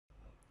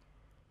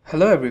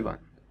Hello everyone.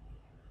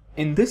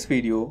 In this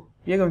video,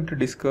 we are going to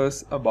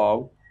discuss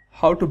about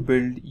how to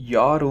build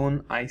your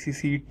own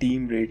ICC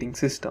team rating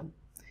system.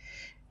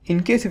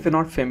 In case if you're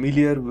not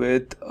familiar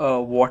with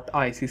what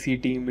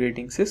ICC team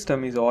rating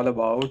system is all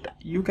about,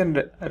 you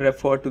can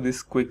refer to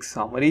this quick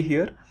summary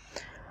here.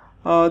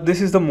 This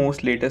is the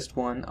most latest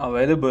one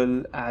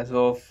available as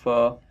of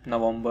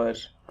November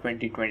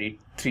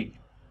 2023.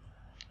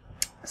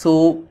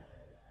 So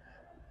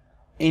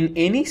in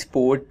any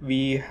sport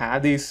we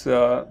have these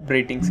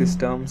rating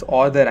systems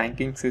or the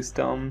ranking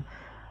system.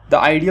 The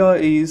idea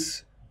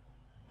is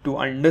to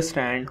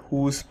understand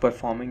who's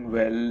performing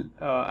well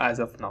as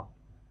of now,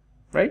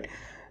 right?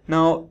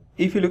 Now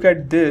if you look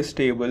at this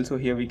table, so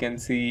here we can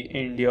see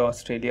India,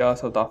 Australia,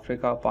 South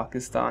Africa,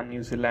 Pakistan,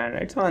 New Zealand,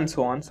 right, so and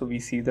so on. So we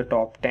see the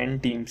top 10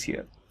 teams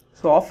here.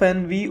 So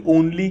often we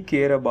only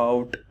care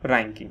about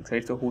rankings,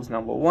 right? So who's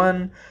number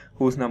 1,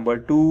 who's number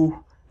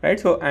 2, right?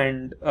 So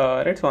and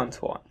right, so and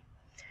so on.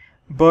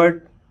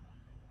 But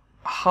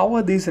how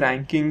are these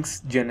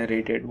rankings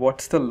generated?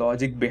 What's the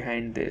logic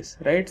behind this,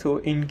 right? So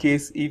in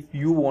case if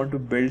you want to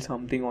build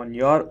something on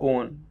your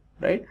own,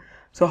 right,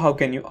 so how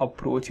can you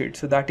approach it?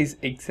 So that is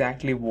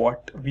exactly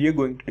what we are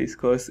going to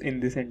discuss in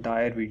this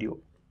entire video.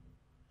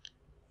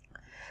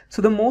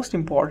 So the most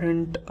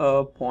important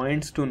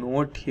points to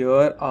note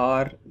here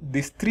are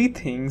these three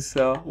things.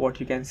 What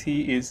you can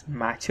see is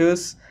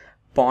matches,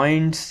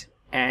 points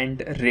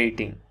and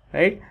rating,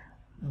 right?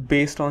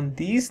 Based on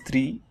these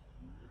three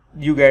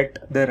you get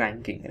the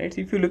ranking, right?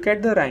 So if you look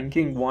at the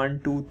ranking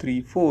 1, 2,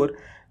 3, 4,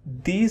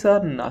 these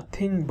are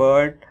nothing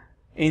but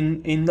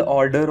in the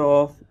order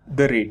of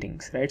the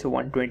ratings, right? So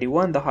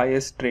 121, the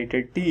highest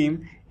rated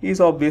team, is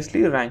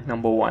obviously ranked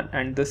number 1,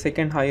 and the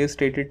second highest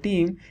rated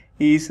team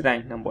is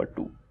ranked number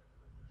 2,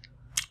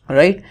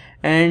 right?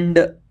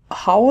 And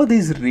how are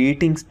these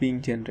ratings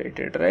being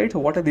generated, right? So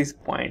what are these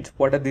points,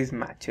 what are these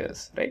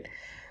matches, right?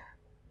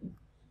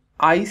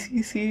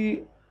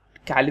 ICC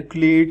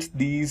calculates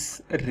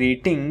these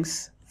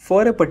ratings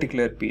for a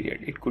particular period.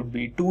 It could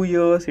be 2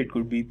 years, it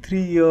could be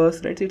 3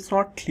 years, right? It's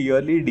not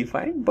clearly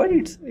defined, but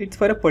it's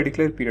for a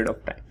particular period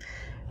of time.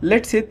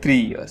 Let's say 3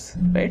 years,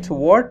 right? So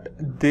what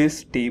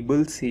this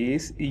table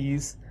says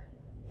is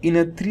in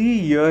a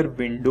 3-year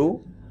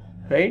window,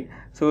 right?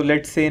 So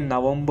let's say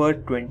November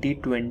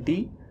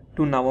 2020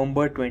 to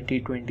November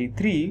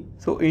 2023.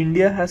 So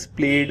India has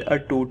played a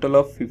total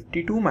of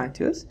 52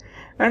 matches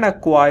and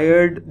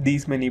acquired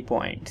these many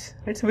points,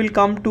 right? So we'll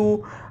come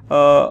to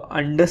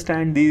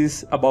understand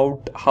these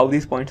about how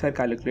these points are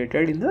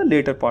calculated in the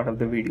later part of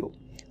the video,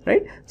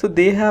 right? So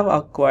they have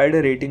acquired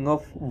a rating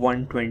of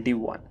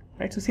 121,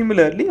 right? So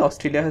similarly,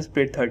 Australia has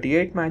played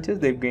 38 matches,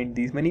 they've gained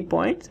these many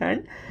points,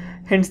 and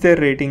hence their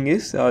rating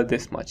is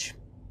this much.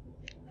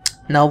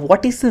 Now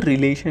what is the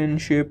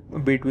relationship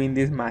between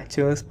these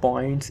matches,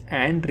 points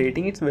and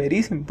rating? It's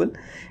very simple.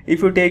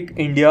 If you take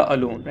India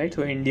alone, right,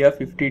 so India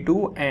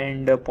 52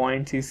 and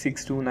points is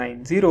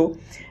 6290,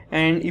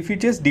 and if you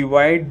just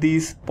divide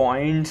these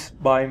points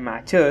by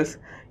matches,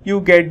 you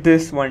get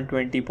this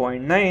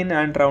 120.9,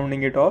 and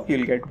rounding it off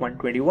you'll get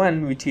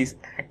 121, which is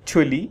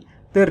actually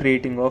the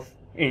rating of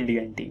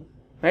Indian team,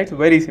 right? So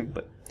very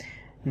simple.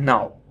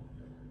 Now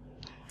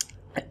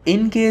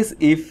in case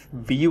if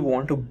we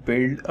want to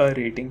build a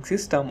rating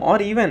system,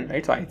 or even,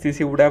 right, so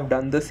ICC would have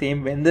done the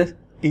same when they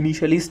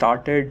initially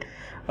started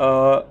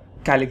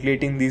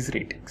calculating these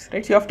ratings,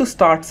 right? So you have to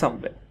start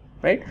somewhere,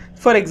 right?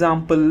 For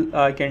example,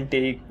 I can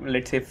take,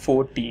 let's say,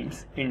 4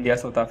 teams, India,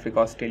 South Africa,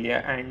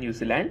 Australia and New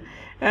Zealand,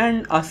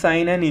 and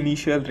assign an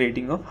initial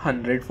rating of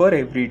 100 for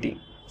every team.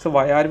 So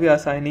why are we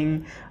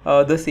assigning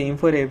the same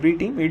for every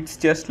team? It's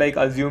just like,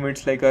 assume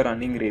it's like a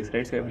running race,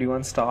 right? So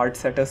everyone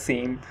starts at a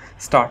same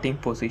starting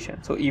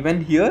position. So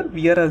even here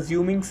we are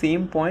assuming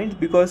same points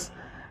because,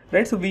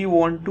 right, so we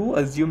want to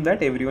assume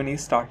that everyone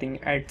is starting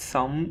at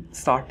some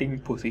starting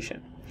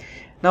position.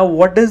 Now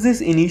what does this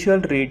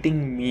initial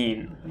rating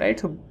mean, right?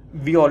 So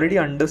we already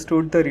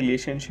understood the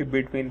relationship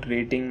between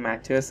rating,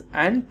 matches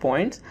and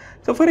points.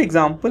 So for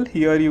example,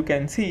 here you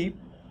can see,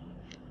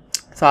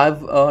 so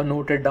I've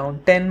noted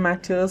down 10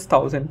 matches,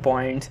 1000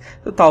 points.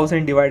 So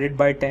 1000 divided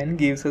by 10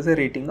 gives us a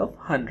rating of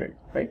 100,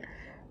 right?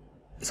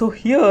 So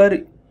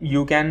here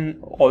you can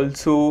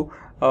also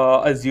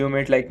assume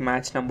it like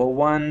match number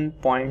 1,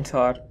 points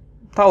are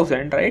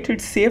 1000, right?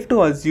 It's safe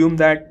to assume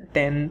that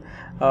 10,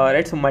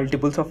 right, so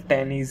multiples of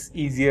 10 is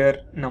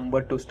easier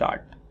number to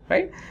start,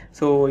 right?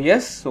 So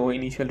yes, so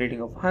initial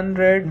rating of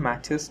 100,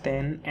 matches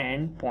 10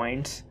 and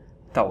points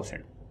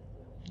 1000.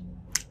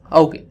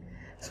 Okay.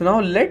 So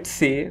now let's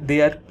say they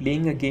are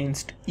playing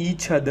against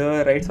each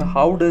other, right? So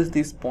how does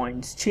these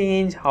points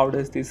change? How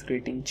does this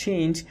rating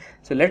change?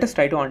 So let us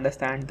try to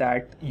understand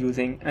that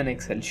using an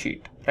Excel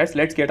sheet, right? So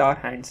let's get our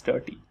hands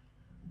dirty.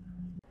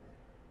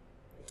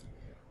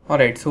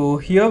 Alright, so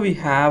here we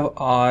have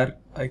our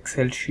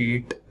Excel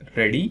sheet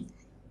ready.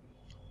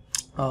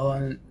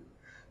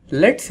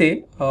 Let's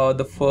say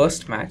the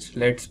first match,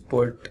 let's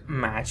put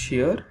match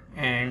here,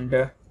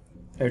 and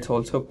let's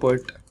also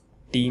put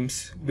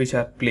teams which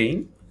are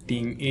playing.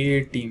 Team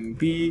A, Team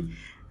B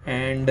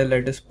and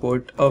let us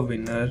put a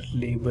winner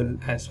label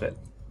as well,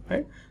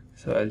 right?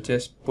 So I'll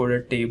just put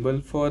a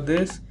table for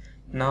this.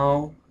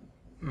 Now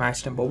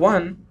match number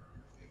 1,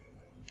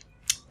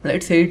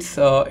 let's say it's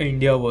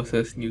India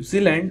versus New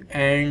Zealand,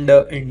 and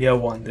India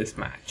won this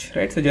match,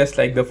 right? So just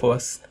like the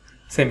first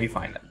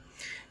semi-final.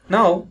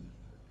 Now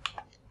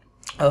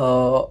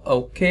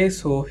okay,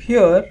 so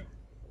here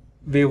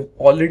we've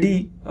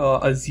already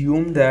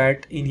assumed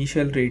that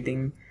initial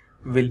rating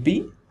will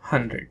be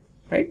 100,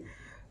 right?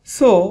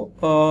 So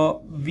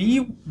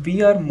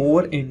we are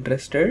more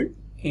interested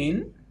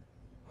in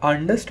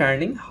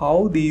understanding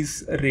how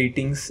these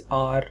ratings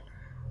are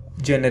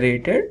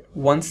generated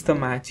once the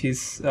match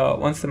is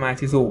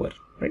over,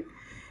 right?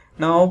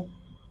 Now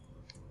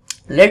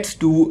let's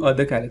do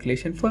the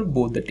calculation for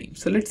both the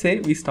teams. So let's say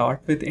we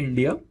start with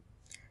India.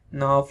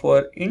 Now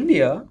for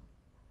India,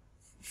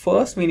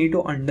 first we need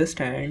to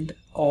understand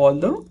all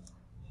the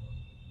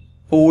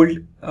old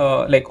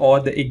like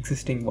all the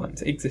existing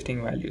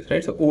values,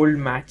 right? So old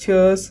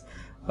matches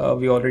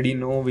we already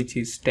know, which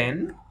is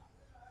 10.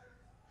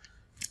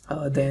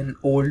 Then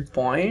old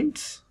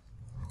points,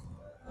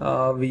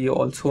 we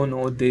also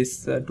know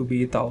this to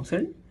be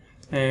 1000,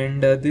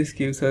 and this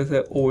gives us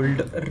an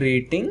old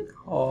rating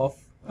of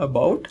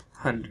about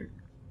 100,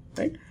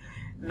 right?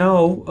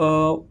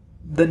 Now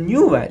the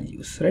new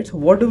values, right? So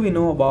what do we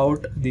know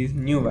about these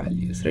new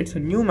values, right? So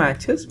new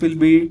matches will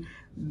be,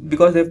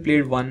 because they've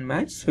played one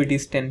match, so it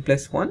is 10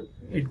 plus 1,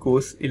 it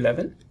goes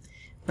 11.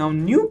 Now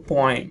new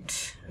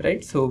points,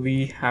 right? So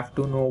we have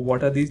to know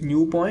what are these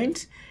new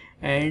points,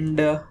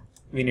 and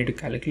we need to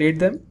calculate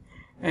them.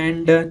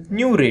 And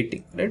new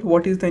rating, right?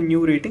 What is the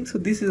new rating? So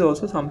this is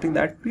also something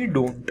that we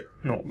don't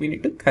know. We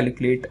need to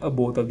calculate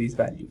both of these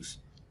values.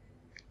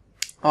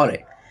 All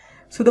right,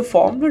 so the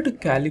formula to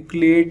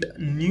calculate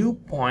new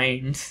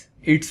points,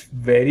 it's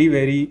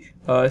very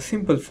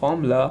simple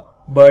formula,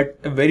 but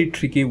a very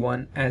tricky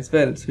one as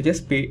well, so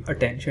just pay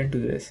attention to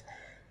this.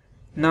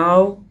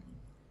 Now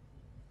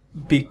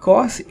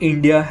because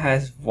India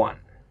has won,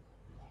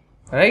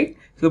 right,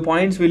 so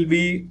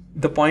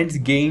the points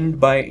gained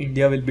by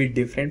India will be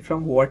different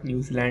from what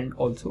New Zealand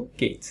also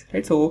gains,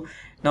 right? So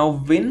now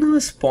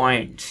winners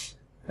points,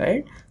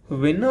 right?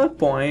 Winner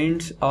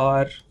points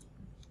are,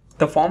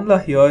 the formula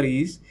here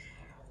is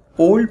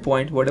old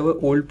points, whatever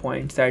old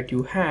points that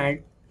you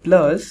had,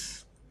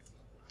 plus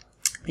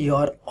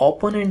your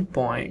opponent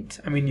points,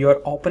 I mean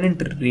your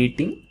opponent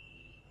rating,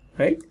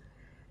 right,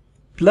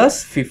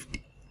 plus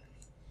 50.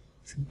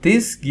 So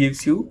this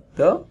gives you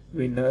the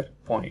winner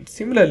points.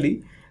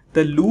 Similarly,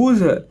 the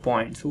loser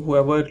points, so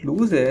whoever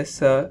loses,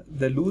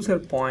 the loser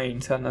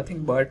points are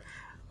nothing but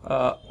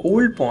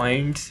old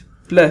points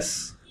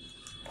plus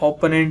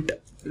opponent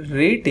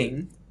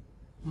rating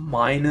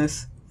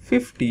minus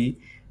 50,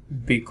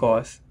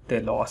 because they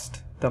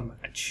lost the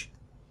match,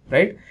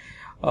 right?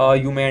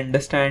 You may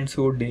understand,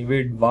 so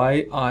David,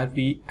 why are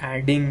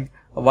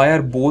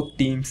both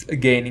teams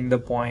gaining the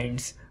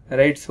points,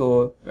 right?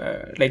 So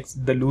like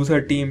the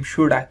loser team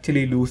should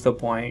actually lose the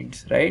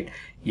points, right?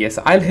 Yes,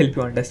 I'll help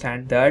you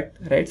understand that,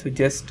 right? So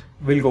just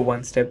we'll go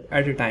one step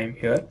at a time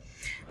here.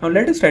 Now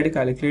let us try to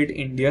calculate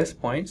India's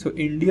points. So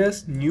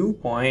India's new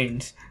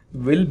points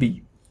will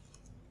be,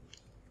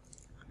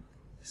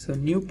 so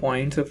new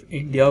points of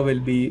India will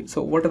be,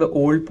 so what are the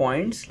old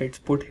points? Let's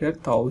put here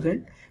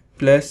 1000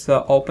 plus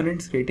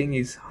opponent's rating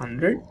is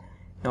 100.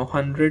 Now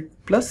 100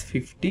 plus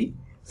 50,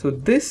 so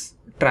this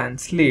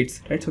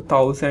translates, right? So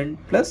 1000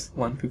 plus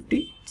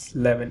 150, it's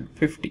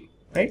 1150,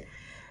 right?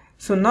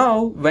 So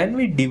now when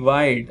we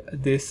divide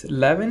this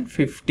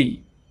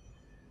 1150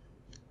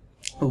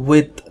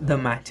 with the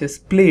matches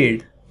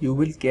played, you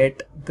will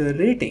get the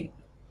rating,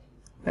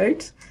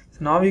 right? So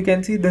now you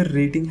can see the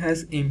rating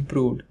has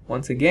improved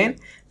once again.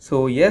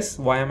 So yes,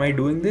 why am I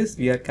doing this?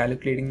 We are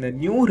calculating the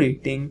new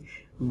rating,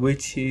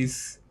 which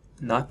is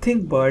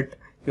nothing but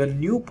your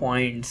new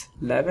points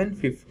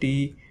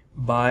 1150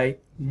 by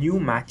new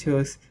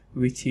matches,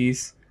 which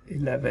is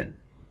 11,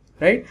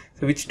 right?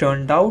 So which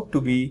turned out to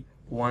be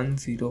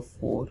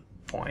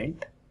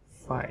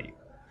 104.5.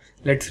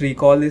 Let's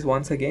recall this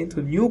once again.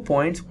 So new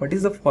points, what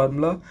is the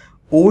formula?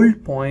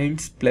 Old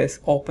points plus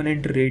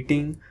opponent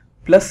rating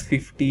plus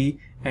 50,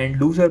 and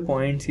loser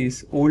points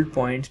is old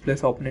points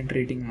plus opponent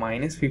rating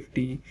minus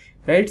 50,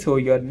 right? So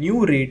your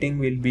new rating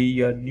will be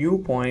your new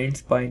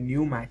points by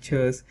new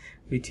matches,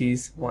 which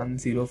is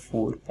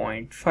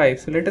 104.5.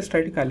 So let us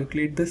try to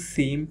calculate the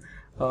same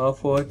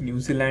for New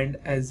Zealand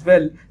as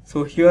well.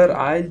 So here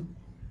I'll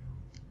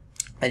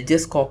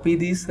just copy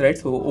these, right?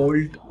 So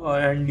old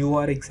and new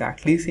are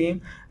exactly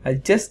same. I'll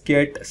just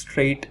get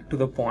straight to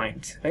the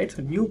points, right?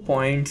 So new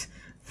points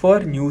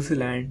for New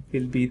Zealand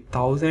will be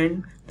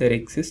 1000, their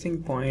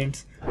existing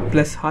points,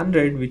 plus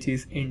 100, which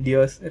is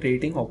India's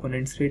rating,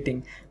 opponent's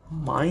rating,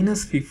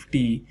 minus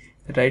 50,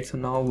 right? So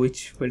now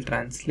which will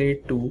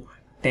translate to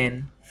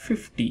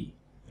 1050,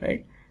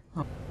 right?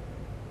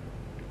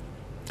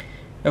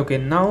 Okay,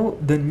 now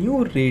the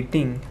new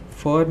rating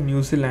for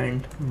New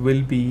Zealand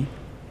will be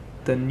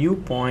the new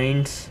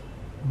points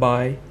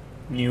by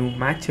new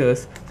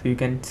matches. So you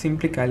can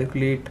simply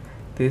calculate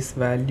this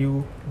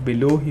value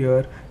below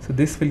here. So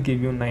this will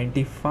give you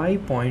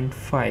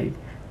 95.5,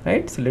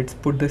 right? So let's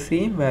put the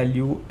same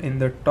value in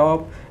the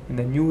top in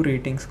the new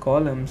ratings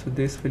column. So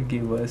this will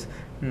give us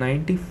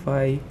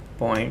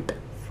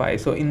 95.5.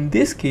 so in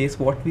this case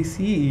what we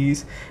see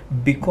is,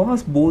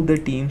 because both the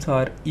teams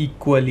are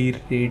equally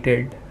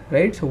rated,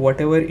 right? So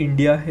whatever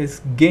India has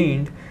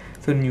gained,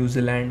 so New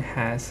Zealand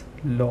has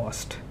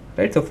lost,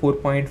 right? So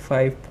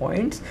 4.5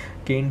 points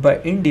gained by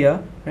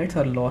India, right,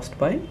 are lost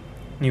by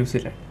New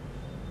Zealand,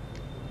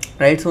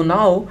 right? So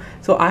now,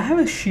 so I have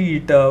a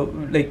sheet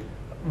like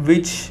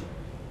which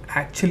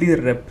actually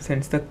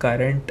represents the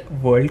current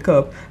World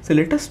Cup. So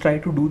let us try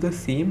to do the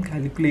same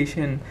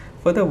calculation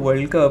for the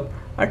World Cup,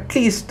 at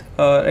least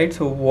right,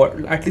 so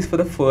what, at least for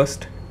the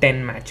first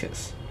 10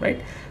 matches,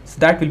 right? So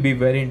that will be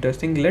very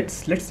interesting.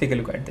 Let's take a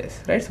look at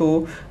this, right?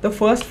 So the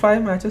first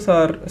 5 matches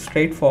are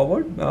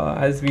straightforward,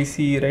 as we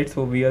see, right?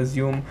 So we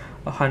assume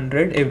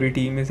 100, every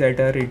team is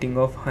at a rating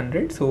of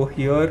 100. So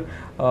here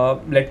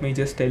let me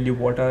just tell you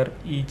what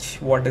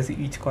does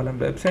each column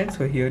represent.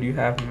 So here you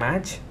have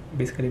match,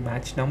 basically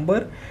match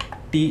number.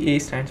 TA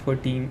stands for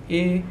team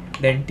A,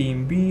 then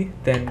team B,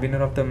 then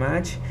winner of the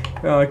match.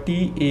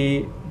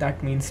 TA,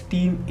 that means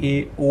team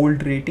A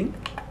old rating,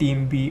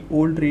 team B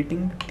old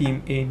rating,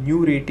 team A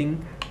new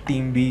rating,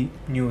 team B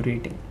new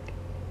rating,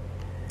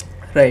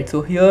 right?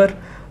 So here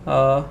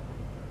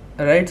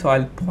right, so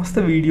I'll pause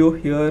the video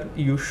here.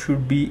 You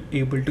should be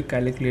able to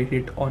calculate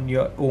it on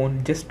your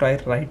own. Just try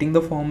writing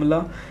the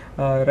formula,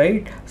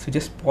 right? So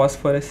just pause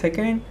for a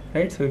second,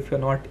 right? So if you're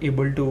not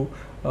able to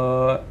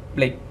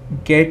like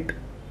get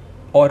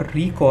or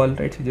recall,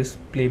 right, so just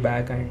play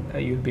back and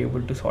you'll be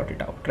able to sort it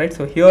out, right?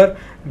 So here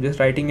I'm just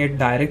writing it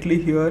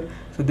directly here.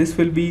 So this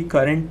will be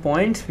current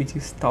points, which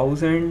is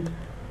 1000,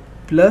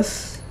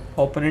 plus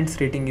opponent's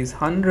rating is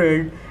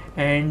 100,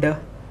 and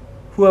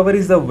whoever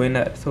is the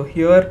winner. So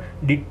here,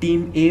 did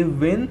team A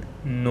win?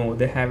 No,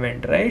 they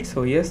haven't, right?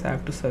 So yes, I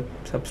have to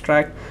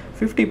subtract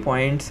 50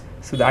 points,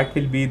 so that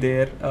will be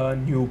their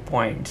new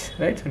points,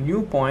 right? So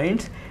new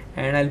points,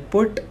 and I'll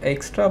put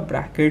extra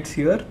brackets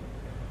here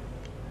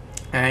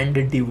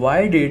and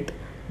divide it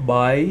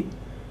by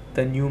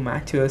the new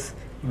matches,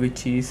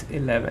 which is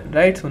 11,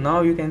 right? So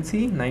now you can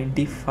see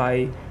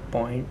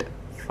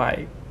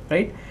 95.5,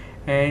 right?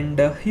 And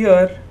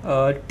here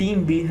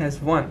team B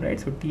has won, right?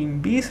 So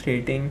team B's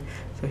rating,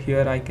 so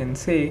here I can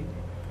say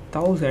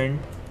 1000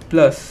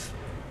 plus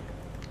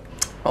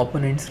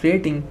opponent's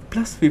rating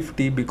plus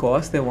 50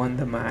 because they won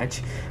the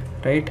match,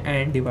 right,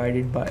 and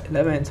divided by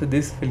 11. So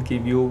this will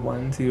give you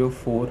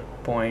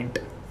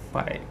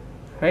 104.5,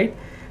 right?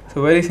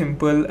 So very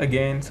simple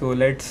again. So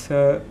let's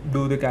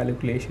do the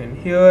calculation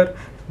here.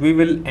 We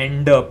will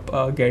end up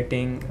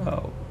getting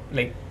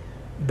like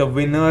the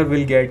winner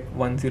will get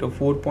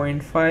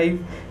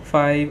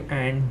 104.55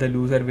 and the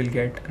loser will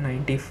get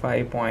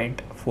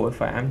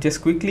 95.45. I'm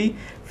just quickly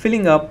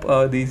filling up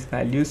these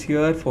values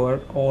here for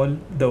all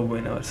the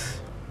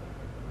winners.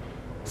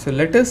 So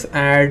let us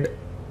add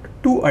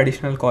 2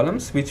 additional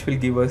columns which will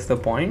give us the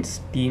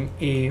points. Team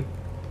A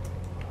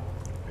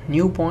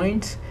new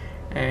points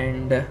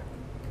and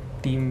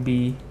team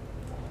B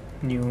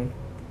new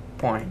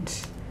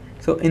points.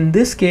 So in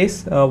this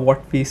case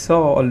what we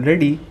saw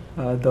already,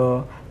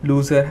 the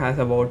loser has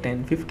about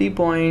 1050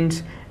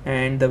 points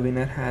and the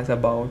winner has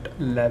about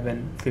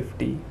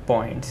 1150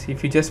 points.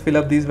 If you just fill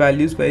up these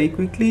values very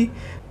quickly.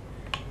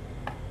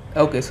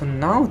 Okay, so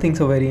now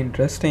things are very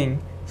interesting.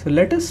 So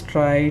let us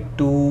try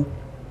to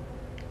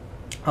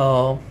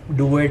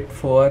do it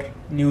for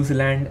New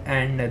Zealand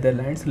and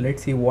Netherlands. So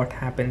let's see what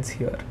happens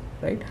here,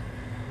 right?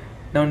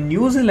 Now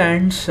New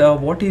Zealand's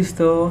what is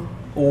the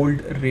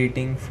old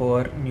rating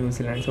for New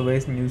Zealand? So where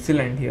is New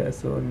Zealand here?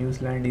 So New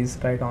Zealand is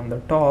right on the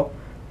top.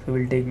 So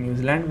we'll take New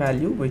Zealand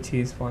value, which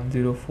is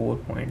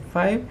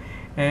 104.5,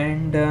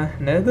 and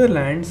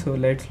Netherlands. So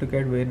let's look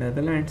at where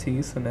Netherlands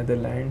is. So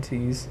Netherlands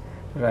is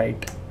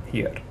right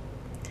here.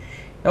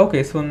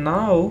 Okay, so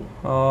now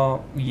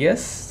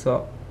yes,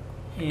 so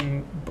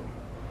in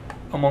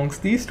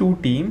amongst these 2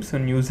 teams, so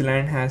New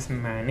Zealand has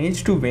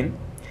managed to win.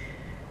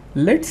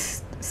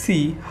 Let's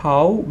see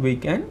how we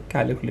can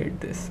calculate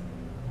this.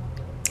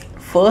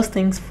 First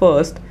things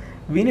first,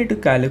 we need to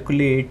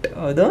calculate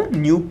the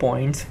new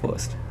points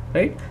first,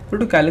 right? So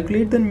to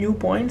calculate the new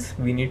points,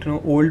 we need to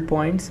know old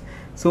points.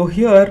 So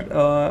here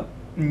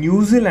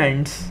New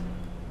Zealand's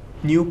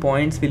new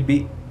points will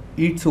be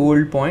its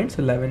old points,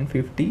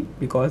 1150,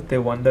 because they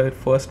won the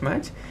first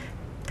match,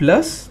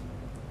 plus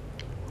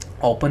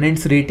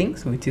opponent's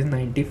ratings, which is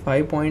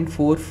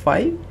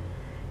 95.45,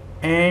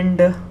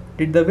 and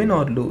did they win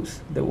or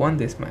lose? They won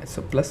this match,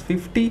 so plus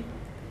 50,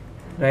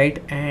 right,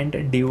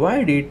 and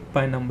divide it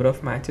by number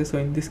of matches. So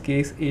in this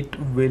case it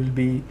will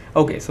be,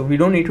 okay, so we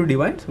don't need to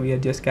divide, so we are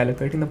just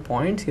calculating the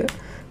points here.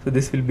 So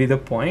this will be the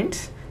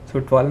points, so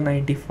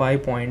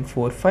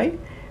 1295.45,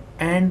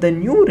 and the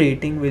new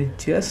rating will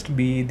just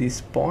be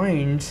these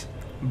points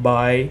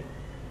by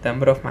the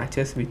number of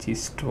matches, which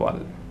is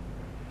 12,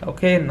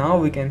 Okay, now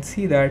we can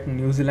see that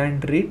New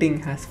Zealand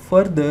rating has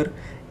further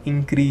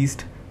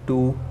increased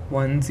to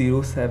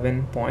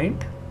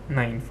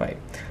 107.95.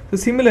 So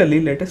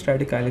similarly, let us try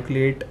to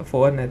calculate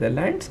for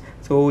Netherlands.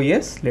 So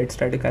yes, let's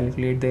try to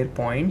calculate their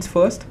points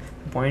first.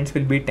 The points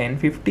will be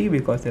 1050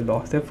 because they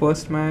lost their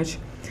first match.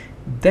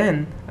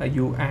 Then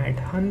you add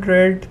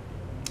 100.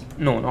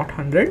 No, not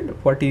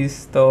 100. What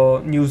is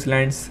the New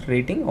Zealand's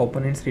rating?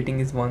 Opponent's rating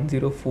is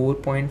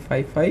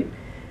 104.55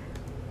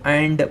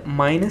 and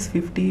minus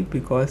 50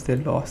 because they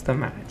lost the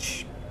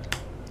match.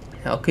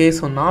 Okay,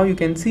 so now you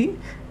can see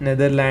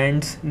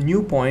Netherlands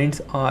new points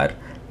are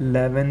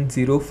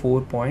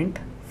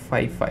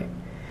 1104.55.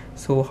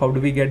 So how do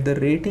we get the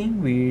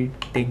rating? We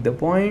take the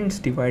points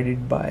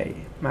divided by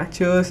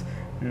matches.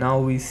 Now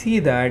we see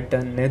that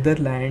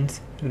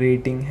Netherlands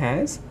rating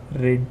has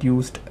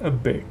reduced a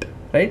bit,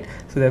 right?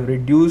 So they have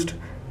reduced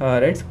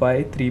right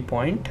by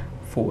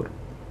 3.4. You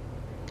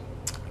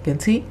can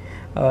see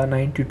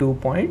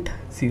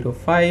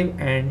 92.05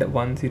 and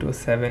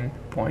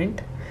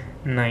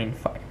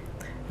 107.95,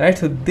 right?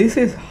 So this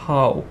is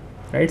how,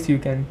 right? So you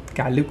can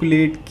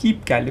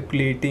keep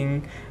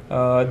calculating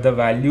the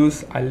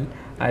values.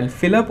 I'll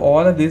fill up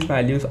all of these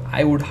values.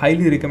 I would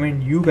highly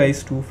recommend you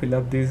guys to fill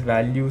up these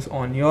values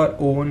on your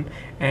own,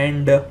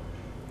 and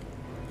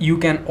you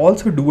can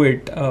also do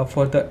it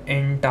for the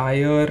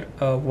entire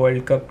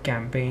World Cup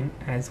campaign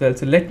as well.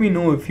 So let me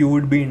know if you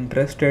would be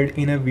interested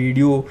in a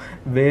video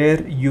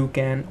where you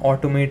can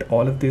automate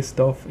all of this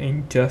stuff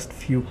in just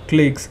few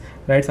clicks,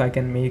 right? So I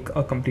can make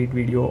a complete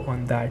video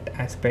on that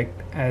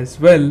aspect as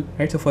well,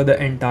 right? So for the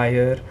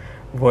entire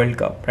World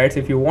Cup, right? So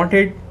if you want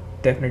it,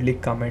 definitely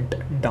comment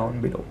down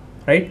below,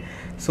 right?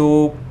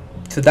 So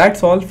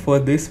that's all for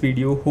this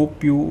video.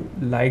 Hope you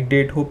liked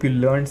it. Hope you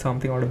learned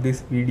something out of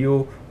this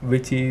video,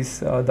 which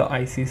is the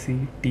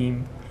ICC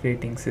team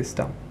rating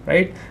system,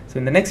 right? So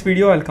in the next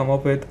video, I'll come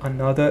up with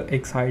another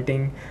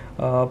exciting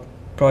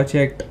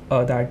project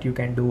that you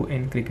can do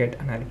in cricket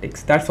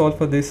analytics. That's all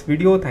for this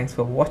video. Thanks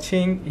for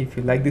watching. If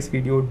you like this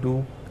video,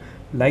 do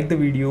like the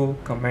video,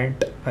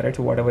 comment, right?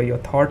 So whatever your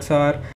thoughts are.